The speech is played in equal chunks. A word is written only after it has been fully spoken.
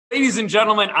Ladies and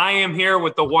gentlemen, I am here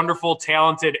with the wonderful,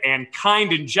 talented, and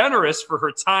kind and generous for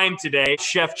her time today,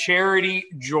 Chef Charity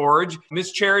George.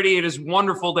 Miss Charity, it is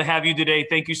wonderful to have you today.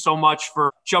 Thank you so much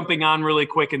for jumping on really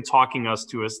quick and talking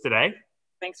to us today.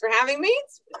 Thanks for having me.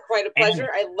 It's quite a pleasure.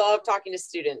 I love talking to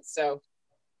students. So,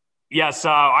 yes,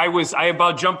 I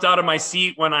about jumped out of my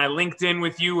seat when I linked in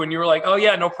with you, and you were like, "Oh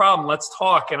yeah, no problem, let's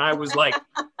talk." And I was like,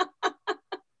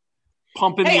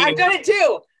 pumping. Hey, I've done it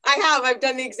too. I've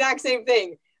done the exact same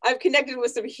thing. I've connected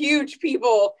with some huge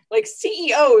people, like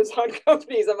CEOs on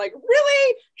companies. I'm like,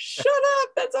 really? Shut up.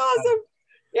 That's awesome.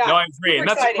 Yeah. No, I agree. And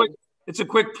it's a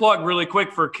quick plug really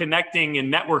quick for connecting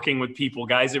and networking with people,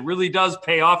 guys. It really does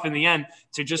pay off in the end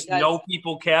to just know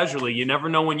people casually. You never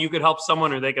know when you could help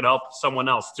someone or they could help someone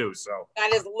else too. So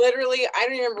that is literally, I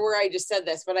don't remember where I just said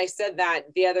this, but I said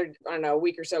that the other, I don't know, a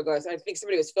week or so ago. So I think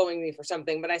somebody was filming me for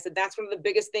something, but I said, that's one of the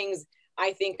biggest things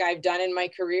I think I've done in my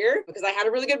career, because I had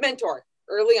a really good mentor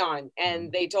early on. And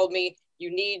they told me,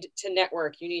 you need to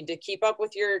network, you need to keep up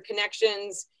with your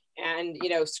connections and,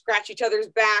 scratch each other's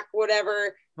back,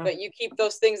 whatever, but you keep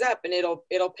those things up and it'll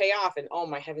pay off. And oh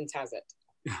my heavens, has it.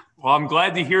 Well, I'm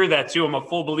glad to hear that too. I'm a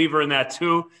full believer in that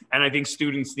too. And I think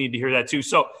students need to hear that too.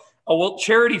 So, well,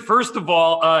 Charity, first of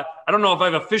all, I don't know if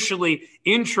I've officially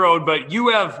introed, but you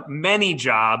have many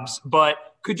jobs, but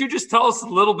could you just tell us a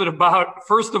little bit about,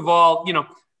 first of all,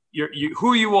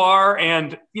 who you are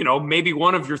and, maybe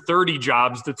one of your 30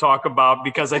 jobs to talk about,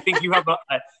 because I think you have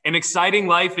an exciting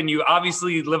life and you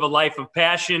obviously live a life of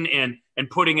passion and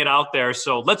putting it out there.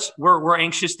 So we're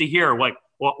anxious to hear, like,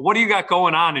 what do you got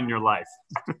going on in your life?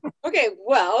 Okay.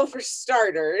 Well, for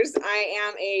starters, I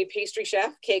am a pastry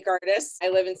chef, cake artist. I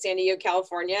live in San Diego,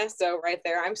 California. So right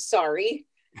there, I'm sorry,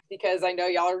 because I know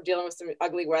y'all are dealing with some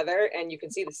ugly weather and you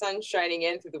can see the sun shining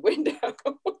in through the window.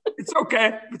 It's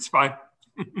okay. It's fine.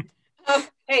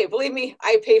 Hey, believe me,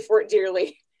 I pay for it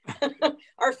dearly.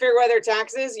 Our fair weather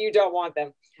taxes, you don't want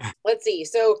them. Let's see.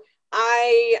 So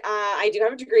I do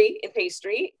have a degree in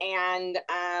pastry, and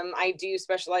I do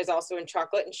specialize also in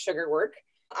chocolate and sugar work.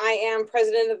 I am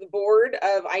president of the board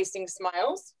of Icing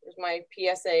Smiles. Here's my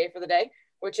PSA for the day,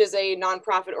 which is a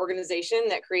nonprofit organization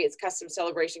that creates custom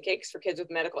celebration cakes for kids with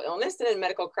medical illness and in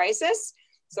medical crisis.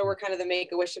 So we're kind of the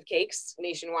Make-A-Wish of cakes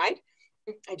nationwide.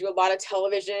 I do a lot of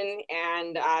television,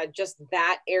 and just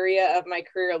that area of my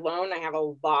career alone, I have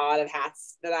a lot of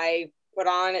hats that I put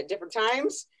on at different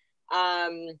times.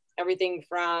 Everything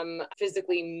from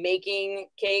physically making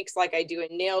cakes like I do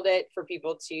in Nailed It for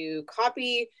people to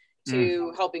copy,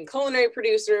 to helping culinary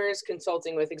producers,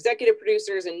 consulting with executive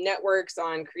producers and networks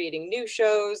on creating new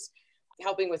shows,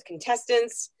 helping with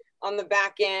contestants on the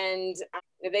back end.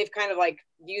 They've kind of like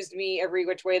used me every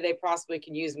which way they possibly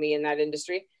can use me in that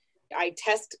industry. I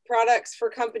test products for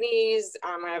companies.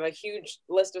 I have a huge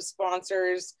list of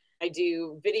sponsors. I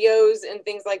do videos and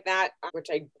things like that, which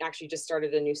I actually just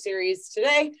started a new series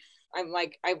today. I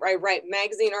write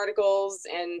magazine articles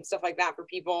and stuff like that for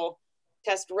people,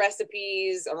 test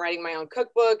recipes. I'm writing my own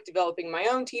cookbook, developing my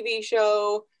own TV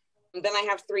show. And then I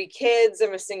have 3 kids.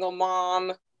 I'm a single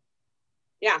mom.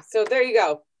 Yeah, so there you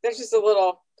go. There's just a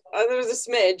little, there's a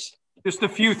smidge. Just a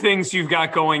few things you've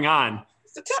got going on.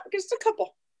 Just a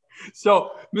couple.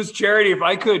 So, Ms. Charity, if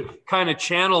I could kind of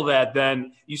channel that,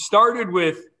 then you started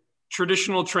with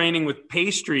traditional training with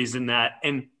pastries and that,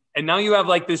 and now you have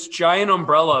like this giant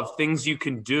umbrella of things you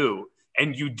can do,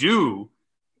 and you do.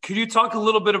 Could you talk a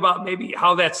little bit about maybe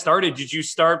how that started? Did you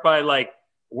start by like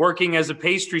working as a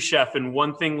pastry chef and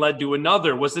one thing led to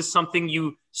another? Was this something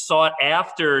you sought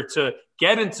after to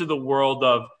get into the world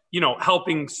of,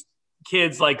 helping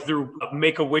kids like through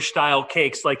Make-A-Wish style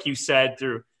cakes, like you said,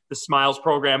 through the Smiles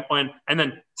program, and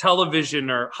then television,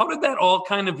 or how did that all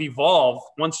kind of evolve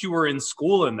once you were in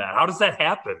school in that? How does that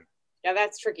happen? Yeah,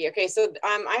 that's tricky. Okay, so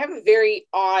I have a very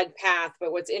odd path,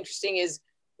 but what's interesting is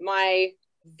my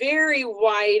very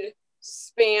wide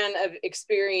span of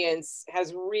experience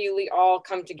has really all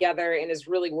come together and is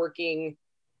really working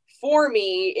for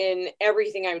me in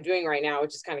everything I'm doing right now,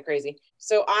 which is kind of crazy.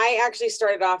 So I actually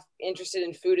started off interested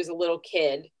in food as a little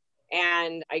kid,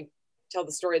 and I tell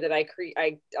the story that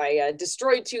I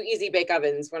destroyed 2 Easy Bake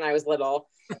Ovens when I was little.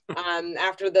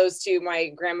 After those 2, my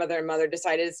grandmother and mother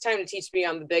decided it's time to teach me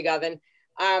on the big oven.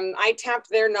 I tapped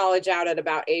their knowledge out at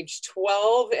about age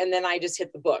 12, and then I just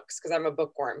hit the books because I'm a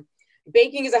bookworm.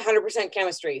 Baking is 100%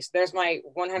 chemistry. So there's my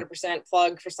 100%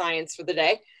 plug for science for the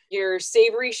day. Your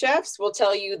savory chefs will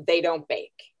tell you they don't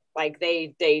bake. Like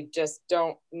they just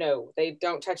don't know. They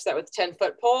don't touch that with a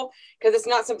 10-foot pole, because it's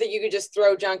not something you could just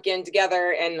throw junk in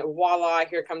together and voila,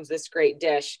 here comes this great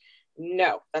dish.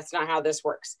 No, that's not how this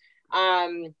works.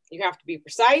 You have to be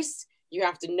precise. You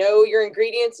have to know your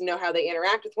ingredients, know how they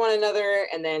interact with one another,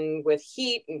 and then with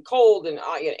heat and cold and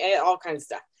all kinds of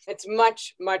stuff. It's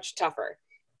much, much tougher.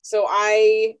 So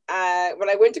when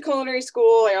I went to culinary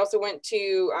school, I also went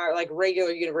to like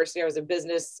regular university. I was a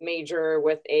business major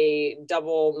with a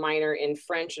double minor in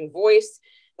French and voice.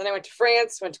 Then I went to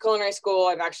France, went to culinary school.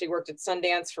 I've actually worked at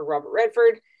Sundance for Robert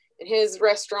Redford in his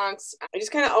restaurants. I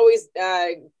just kind of always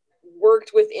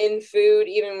worked within food,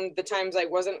 even the times I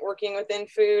wasn't working within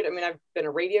food. I mean, I've been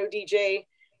a radio DJ.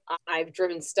 I've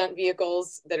driven stunt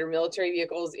vehicles that are military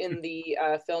vehicles in the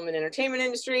film and entertainment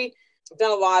industry. I've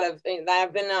done a lot of,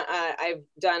 I've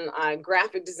done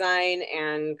graphic design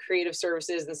and creative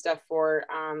services and stuff for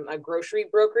a grocery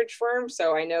brokerage firm.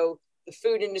 So I know the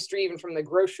food industry, even from the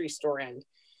grocery store end.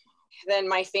 Then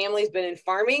my family's been in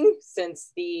farming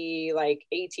since the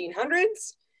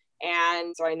 1800s.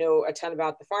 And so I know a ton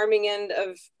about the farming end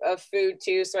of food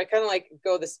too. So I kind of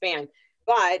go the span.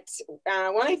 But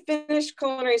when I finished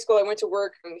culinary school, I went to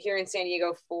work here in San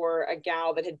Diego for a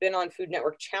gal that had been on Food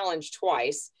Network Challenge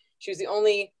twice. She was the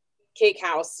only cake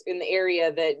house in the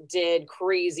area that did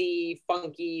crazy,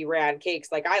 funky, rad cakes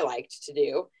like I liked to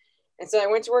do. And so I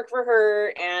went to work for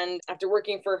her. And after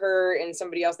working for her and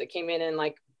somebody else that came in and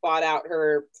bought out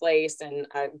place, and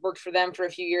I worked for them for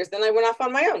a few years, then I went off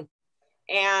on my own.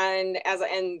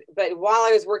 But while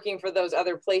I was working for those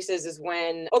other places is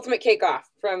when Ultimate Cake Off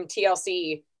from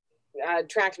TLC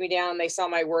tracked me down. They saw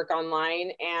my work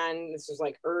online, and this was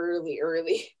early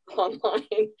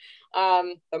online.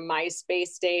 The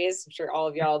MySpace days. I'm sure all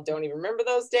of y'all don't even remember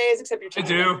those days, except you're.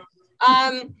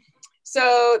 I do.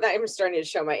 So that I'm starting to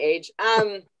show my age.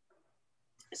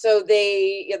 So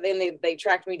they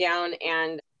tracked me down,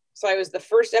 and so I was the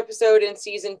first episode in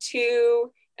season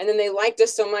 2. And then they liked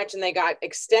us so much, and they got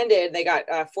extended. They got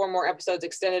 4 more episodes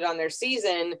extended on their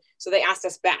season. So they asked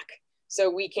us back. So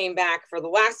we came back for the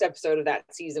last episode of that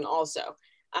season also.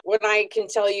 What I can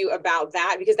tell you about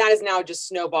that, because that is now just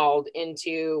snowballed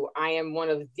into, I am one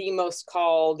of the most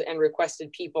called and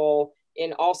requested people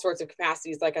in all sorts of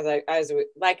capacities, like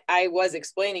I was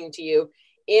explaining to you,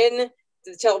 in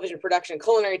the television production,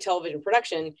 culinary television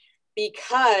production,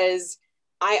 because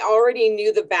I already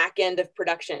knew the back end of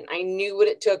production. I knew what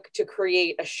it took to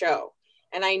create a show.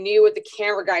 And I knew what the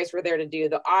camera guys were there to do,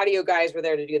 the audio guys were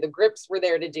there to do, the grips were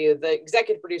there to do, the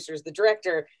executive producers, the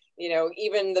director,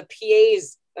 even the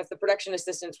PAs, that's the production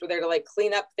assistants, were there to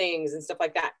clean up things and stuff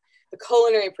like that. The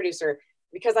culinary producer,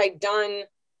 because I'd done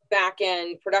back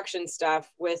end production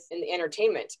stuff in the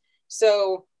entertainment.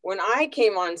 So when I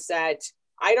came on set,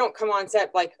 I don't come on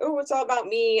set oh, it's all about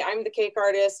me. I'm the cake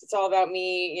artist. It's all about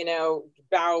me,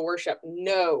 bow worship.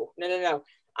 No.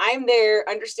 I'm there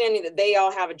understanding that they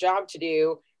all have a job to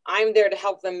do. I'm there to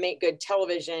help them make good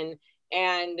television.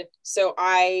 And so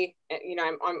I'm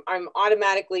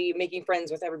automatically making friends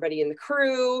with everybody in the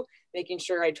crew, making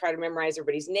sure I try to memorize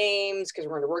everybody's names because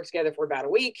we're going to work together for about a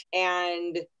week,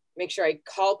 and make sure I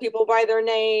call people by their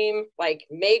name.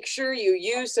 Make sure you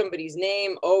use somebody's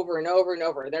name over and over and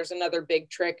over. There's another big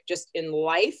trick just in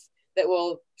life that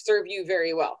will serve you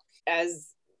very well. As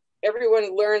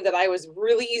everyone learned that I was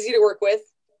really easy to work with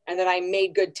and that I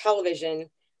made good television,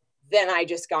 then I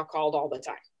just got called all the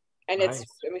time. And nice.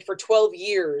 For 12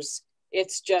 years,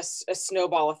 it's just a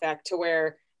snowball effect to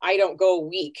where I don't go a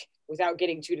week without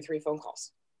getting 2 to 3 phone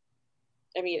calls.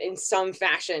 In some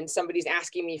fashion, somebody's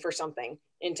asking me for something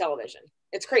in television.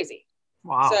 It's crazy.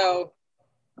 Wow. So,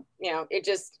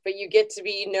 but you get to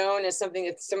be known as somebody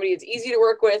that's easy to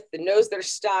work with, that knows their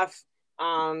stuff,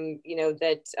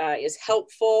 that is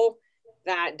helpful,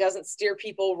 that doesn't steer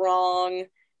people wrong.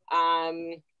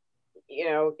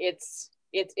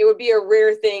 It would be a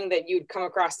rare thing that you'd come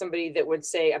across somebody that would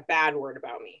say a bad word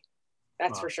about me.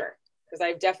 That's for sure. Because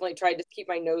I've definitely tried to keep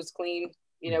my nose clean,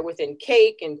 within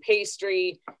cake and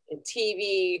pastry and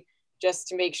TV, just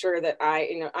to make sure that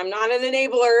I'm not an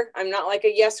enabler. I'm not like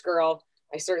a yes girl.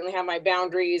 I certainly have my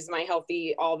boundaries, my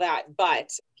healthy, all that. But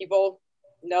people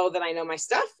know that I know my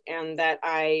stuff and that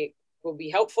I will be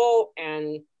helpful,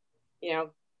 and,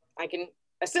 I can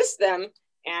assist them.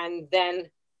 And then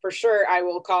for sure, I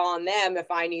will call on them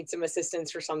if I need some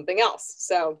assistance for something else.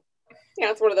 So,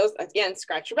 it's one of those, again,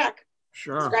 scratch your back.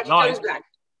 Sure. Scratch your back.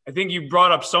 I think you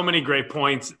brought up so many great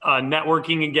points.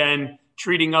 Networking again,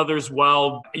 treating others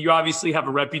well. You obviously have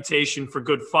a reputation for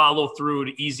good follow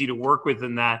through, easy to work with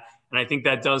in that. And I think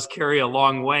that does carry a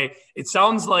long way. It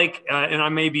sounds like, and I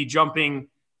may be jumping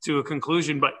to a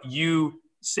conclusion, but you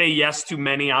say yes to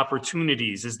many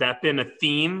opportunities. Has that been a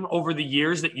theme over the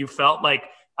years that you felt like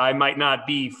I might not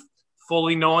be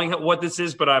fully knowing what this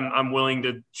is, but I'm willing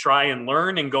to try and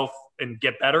learn and go and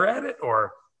get better at it?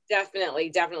 Or Definitely,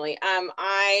 definitely.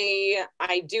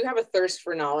 I do have a thirst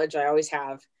for knowledge. I always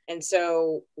have. And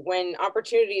so when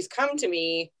opportunities come to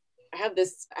me, I have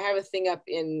a thing up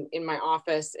in my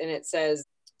office, and it says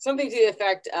something to the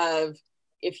effect of,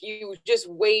 if you just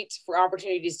wait for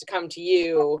opportunities to come to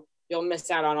you, you'll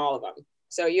miss out on all of them.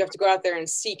 So you have to go out there and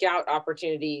seek out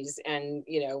opportunities, and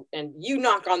you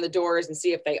knock on the doors and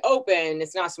see if they open.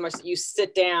 It's not so much that you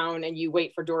sit down and you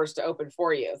wait for doors to open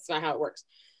for you. It's not how it works.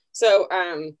 So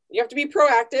you have to be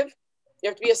proactive. You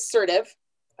have to be assertive.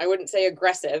 I wouldn't say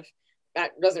aggressive.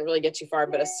 That doesn't really get you far,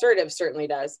 but assertive certainly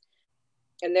does.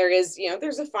 And there is,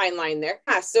 there's a fine line there.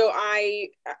 Yeah, so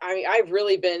I've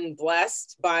really been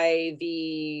blessed by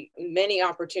the many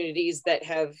opportunities that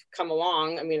have come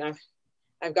along. I mean,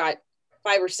 I've got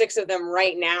 5 or 6 of them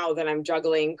right now that I'm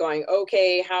juggling, going,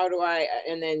 okay, how do I,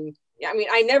 and then, I mean,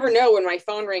 I never know when my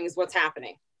phone rings, what's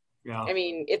happening. Yeah. I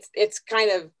mean, it's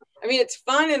kind of, it's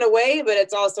fun in a way, but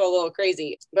it's also a little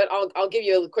crazy. But I'll give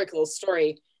you a quick little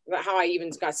story about how I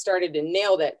even got started and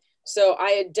nailed it. So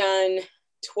I had done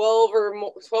 12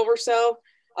 or so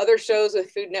other shows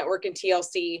with Food Network and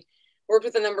TLC, worked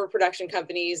with a number of production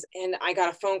companies, and I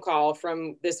got a phone call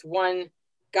from this one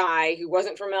guy who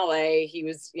wasn't from LA. He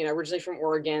was, originally from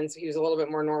Oregon, so he was a little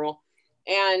bit more normal.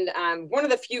 And one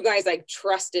of the few guys I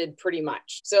trusted pretty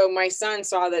much. So my son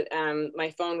saw that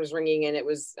my phone was ringing, and it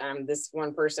was this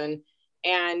one person.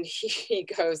 And he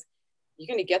goes, "You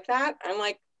gonna get that?" I'm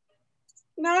like,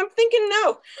 "No, I'm thinking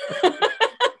no."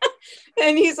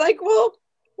 And he's like, "Well,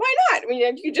 why not? I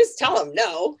mean, you just tell him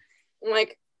no." I'm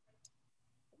like,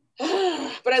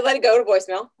 but I let it go to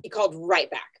voicemail. He called right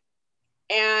back.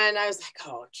 And I was like,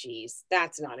 oh, geez,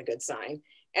 that's not a good sign.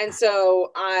 And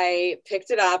so I picked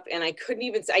it up, and I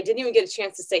didn't even get a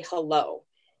chance to say hello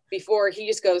before he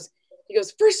goes,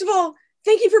 "First of all,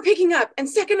 thank you for picking up. And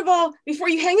second of all, before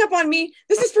you hang up on me,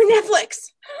 this is for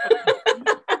Netflix."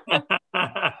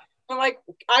 I'm like,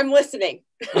 "I'm listening."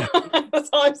 That's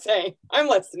all I'm saying. I'm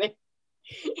listening.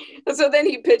 And so then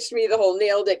he pitched me the whole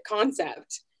nailed it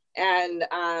concept, and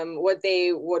what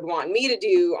they would want me to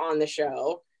do on the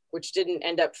show, which didn't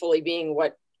end up fully being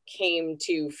what came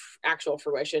to actual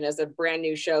fruition. As a brand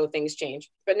new show, things change,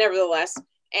 but nevertheless.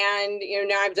 And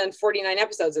now I've done 49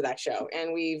 episodes of that show,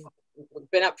 and we've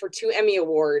been up for 2 Emmy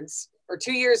awards, or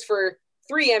 2 years for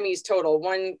 3 Emmys total,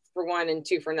 1 for one and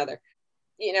 2 for another.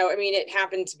 It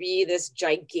happened to be this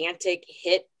gigantic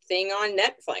hit thing on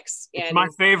Netflix. And it's my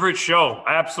favorite show.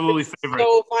 Absolutely favorite.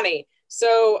 So funny.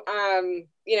 So, and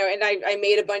I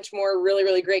made a bunch more really,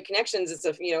 really great connections. It's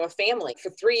a family. For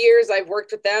 3 years, I've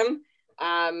worked with them.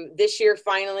 This year,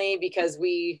 finally, because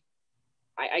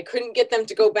I couldn't get them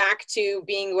to go back to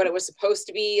being what it was supposed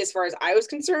to be as far as I was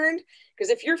concerned. Because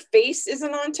if your face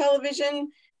isn't on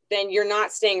television, then you're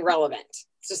not staying relevant.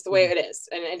 It's just the way it is.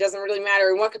 And it doesn't really matter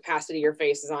in what capacity your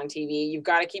face is on TV. You've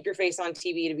got to keep your face on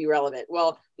TV to be relevant.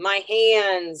 Well, my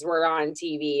hands were on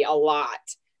TV a lot,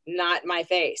 not my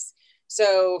face.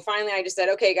 So finally I just said,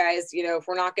 okay, guys, if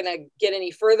we're not going to get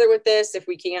any further with this, if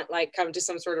we can't come to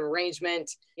some sort of arrangement,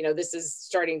 this is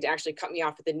starting to actually cut me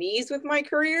off at the knees with my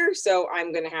career. So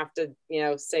I'm going to have to,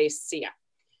 say, see ya.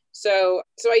 So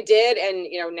I did. And,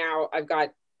 now I've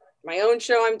got my own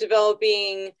show I'm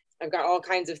developing. I've got all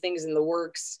kinds of things in the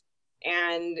works,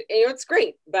 and it's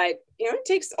great, but it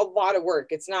takes a lot of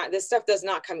work. This stuff does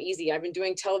not come easy. I've been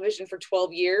doing television for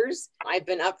 12 years. I've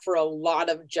been up for a lot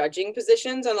of judging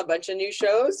positions on a bunch of new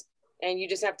shows, and you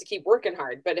just have to keep working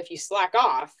hard. But if you slack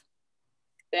off,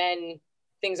 then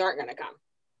things aren't going to come.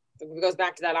 It goes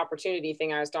back to that opportunity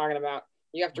thing I was talking about.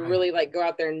 You have to really go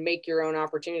out there and make your own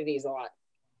opportunities a lot.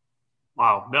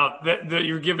 Wow. Now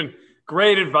you're giving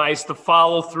great advice, the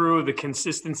follow through, the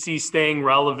consistency, staying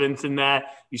relevant in that.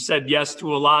 You said yes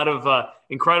to a lot of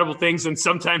incredible things, and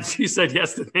sometimes you said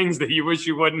yes to things that you wish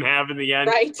you wouldn't have in the end.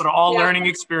 Right. But all learning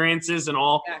experiences and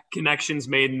all connections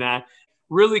made in that.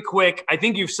 Really quick, I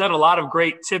think you've said a lot of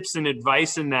great tips and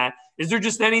advice in that. Is there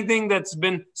just anything that's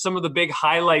been some of the big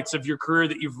highlights of your career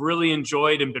that you've really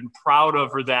enjoyed and been proud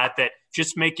of, or that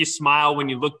just make you smile when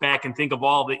you look back and think of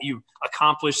all that you've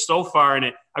accomplished so far in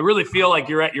it? I really feel like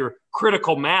you're at your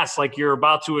critical mass, like you're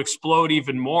about to explode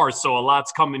even more. So a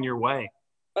lot's coming your way.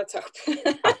 Let's hope.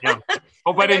 Yeah.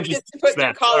 Hope I didn't just put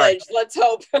through college. Sorry. Let's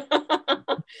hope.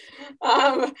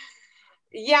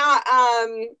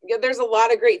 There's a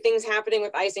lot of great things happening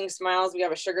with Icing Smiles. We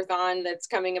have a sugarthon that's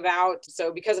coming about.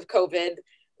 So because of COVID,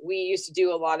 we used to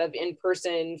do a lot of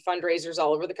in-person fundraisers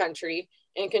all over the country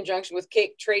in conjunction with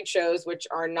cake trade shows, which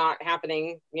are not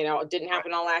happening, didn't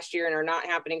happen all last year and are not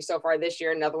happening so far this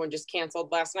year. Another one just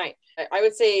canceled last night. I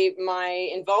would say my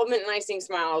involvement in Icing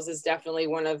Smiles is definitely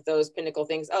one of those pinnacle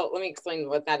things. Oh, let me explain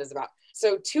what that is about.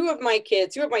 So two of my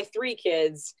three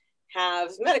kids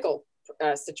have medical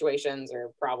situations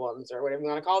or problems or whatever you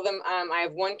want to call them. I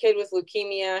have one kid with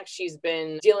leukemia. She's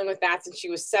been dealing with that since she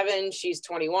was 7. She's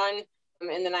 21.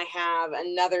 And then I have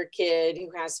another kid who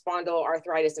has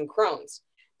spondyloarthritis and Crohn's.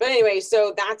 But anyway,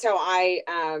 so that's how I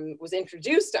was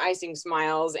introduced to Icing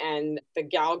Smiles. And the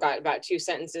gal got about 2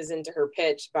 sentences into her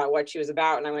pitch about what she was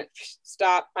about. And I went,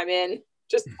 stop, I'm in.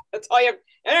 Just, that's all you have.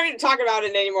 I don't need to talk about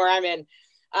it anymore. I'm in.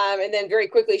 And then very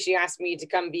quickly, she asked me to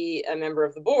come be a member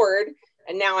of the board.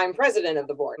 And now I'm president of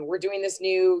the board. We're doing this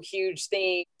new huge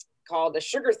thing called the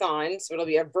Sugarthon. So it'll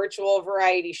be a virtual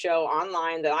variety show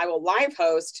online that I will live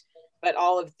host, but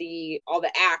all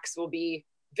the acts will be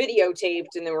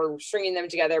videotaped and then we're stringing them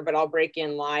together, but I'll break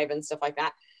in live and stuff like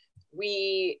that.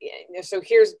 So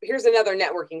here's another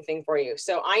networking thing for you.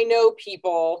 So I know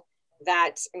people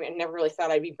that, I never really thought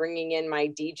I'd be bringing in my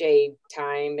DJ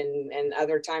time and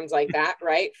other times like that,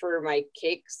 right? For my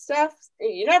cake stuff.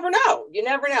 You never know.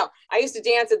 I used to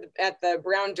dance at the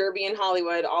Brown Derby in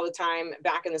Hollywood all the time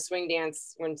back in the swing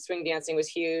dance, when swing dancing was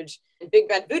huge. And Big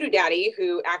Bad Voodoo Daddy,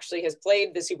 who actually has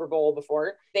played the Super Bowl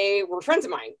before, they were friends of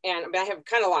mine. And I have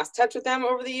kind of lost touch with them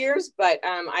over the years, but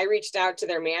I reached out to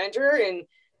their manager and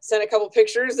sent a couple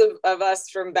pictures of us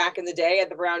from back in the day at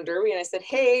the Brown Derby. And I said,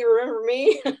 hey, remember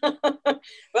me?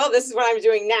 Well, this is what I'm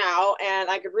doing now. And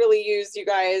I could really use you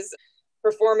guys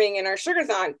performing in our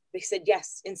Sugarthon. They said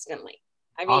yes, instantly.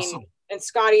 I mean, awesome. And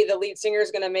Scotty, the lead singer,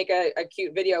 is going to make a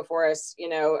cute video for us,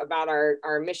 about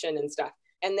our mission and stuff.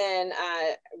 And then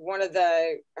one of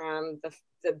the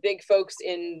big folks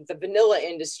in the vanilla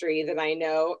industry that I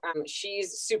know,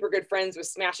 she's super good friends with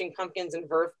Smashing Pumpkins and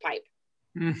Verve Pipe.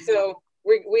 So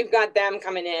we've got them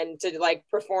coming in to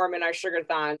perform in our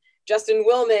Sugarthon. Justin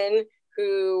Willman,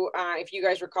 who, if you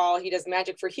guys recall, he does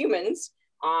Magic for Humans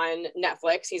on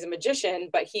Netflix. He's a magician,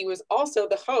 but he was also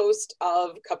the host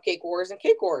of Cupcake Wars and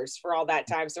Cake Wars for all that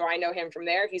time. So I know him from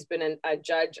there. He's been a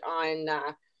judge on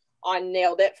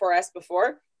Nailed It for us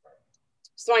before.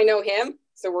 So I know him.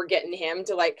 So we're getting him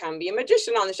to come be a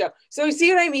magician on the show. So you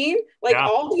see what I mean?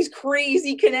 All these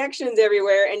crazy connections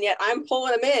everywhere. And yet I'm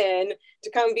pulling them in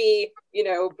to come be,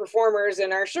 performers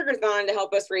in our Sugarthon to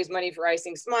help us raise money for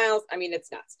Icing Smiles. I mean,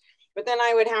 it's nuts. But then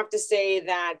I would have to say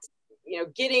that,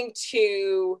 getting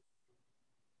to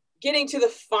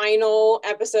the final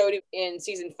episode in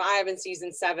season 5 and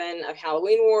season 7 of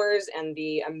Halloween Wars and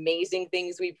the amazing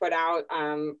things we put out,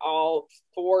 all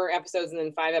 4 episodes and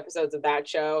then 5 episodes of that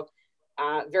show.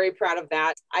 Very proud of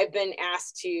that. I've been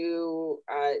asked to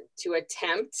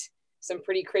attempt some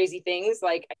pretty crazy things,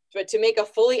 but to make a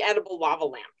fully edible lava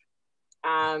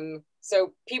lamp.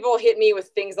 So people hit me with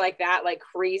things like that,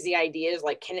 crazy ideas,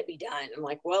 can it be done? I'm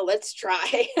like, well, let's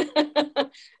try.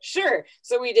 Sure.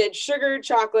 So we did sugar,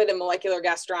 chocolate, and molecular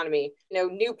gastronomy,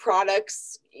 new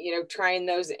products, trying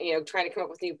those, trying to come up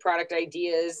with new product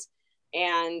ideas.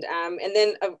 And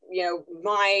then,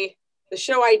 the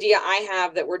show idea I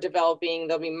have that we're developing,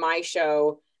 there'll be my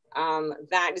show.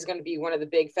 That is going to be one of the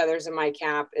big feathers in my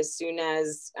cap as soon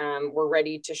as we're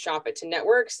ready to shop it to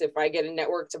networks. If I get a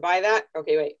network to buy that,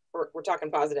 okay, wait, we're talking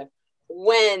positive.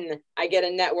 When I get a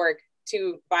network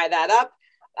to buy that up,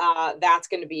 that's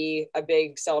going to be a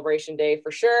big celebration day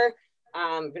for sure.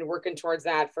 Been working towards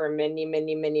that for many,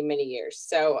 many, many, many years.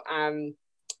 So,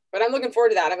 but I'm looking forward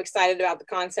to that. I'm excited about the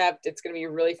concept. It's going to be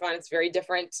really fun. It's very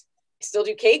different. I still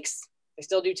do cakes. I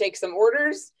still do take some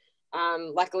orders.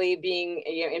 Luckily, being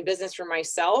in business for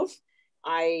myself,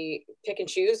 I pick and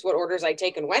choose what orders I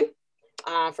take and when,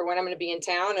 for when I'm going to be in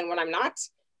town and when I'm not.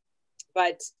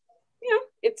 But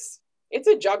it's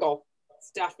a juggle.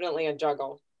 It's definitely a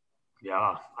juggle.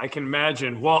 Yeah, I can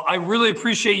imagine. Well, I really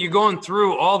appreciate you going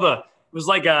through it was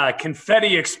like a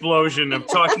confetti explosion of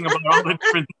talking about all the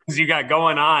different things you got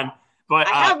going on. But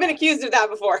I have been accused of that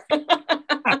before.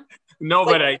 No,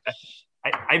 but I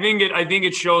think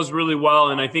it shows really well,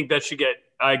 and I think that should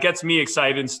gets me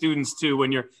excited, and students too,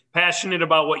 when you're passionate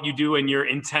about what you do and you're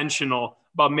intentional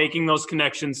about making those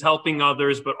connections, helping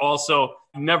others, but also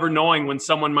never knowing when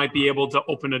someone might be able to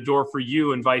open a door for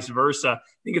you and vice versa.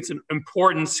 I think it's an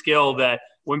important skill that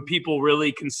when people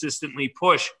really consistently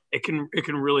push, it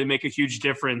can really make a huge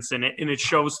difference, and it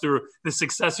shows through the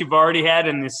success you've already had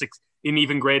and an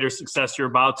even greater success you're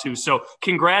about to. So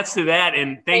congrats to that.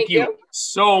 And thank you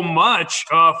so much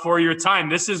for your time.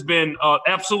 This has been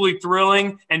absolutely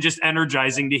thrilling and just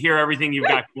energizing to hear everything you've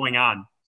got going on.